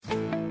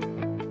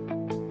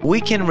We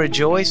can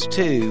rejoice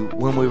too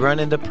when we run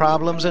into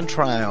problems and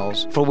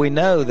trials, for we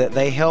know that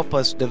they help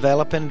us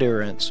develop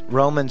endurance.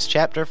 Romans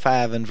chapter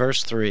 5 and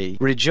verse 3.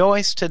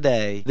 Rejoice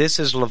today. This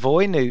is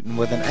LaVoy Newton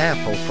with an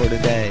apple for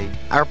today.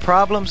 Our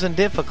problems and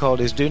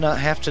difficulties do not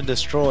have to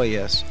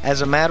destroy us.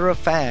 As a matter of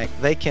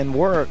fact, they can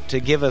work to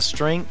give us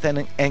strength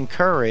and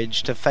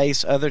courage to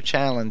face other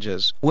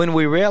challenges. When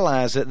we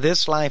realize that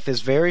this life is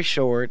very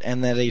short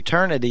and that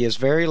eternity is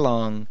very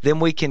long,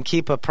 then we can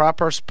keep a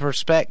proper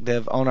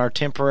perspective on our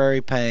temporary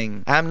pain.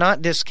 I'm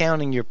not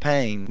discounting your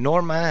pain,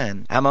 nor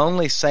mine. I'm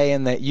only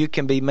saying that you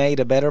can be made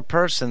a better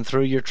person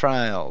through your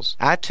trials.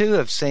 I too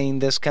have seen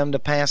this come to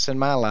pass in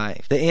my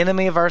life. The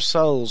enemy of our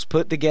souls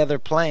put together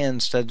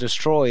plans to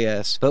destroy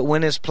us, but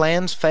when his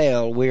plans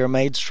fail, we are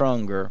made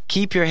stronger.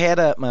 Keep your head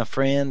up, my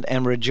friend,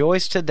 and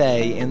rejoice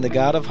today in the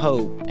God of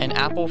hope. An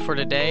Apple for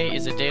Today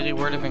is a daily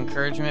word of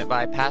encouragement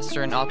by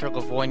pastor and author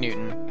LaVoy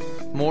Newton.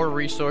 More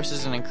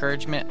resources and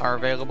encouragement are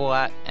available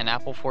at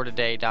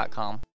anapplefortoday.com.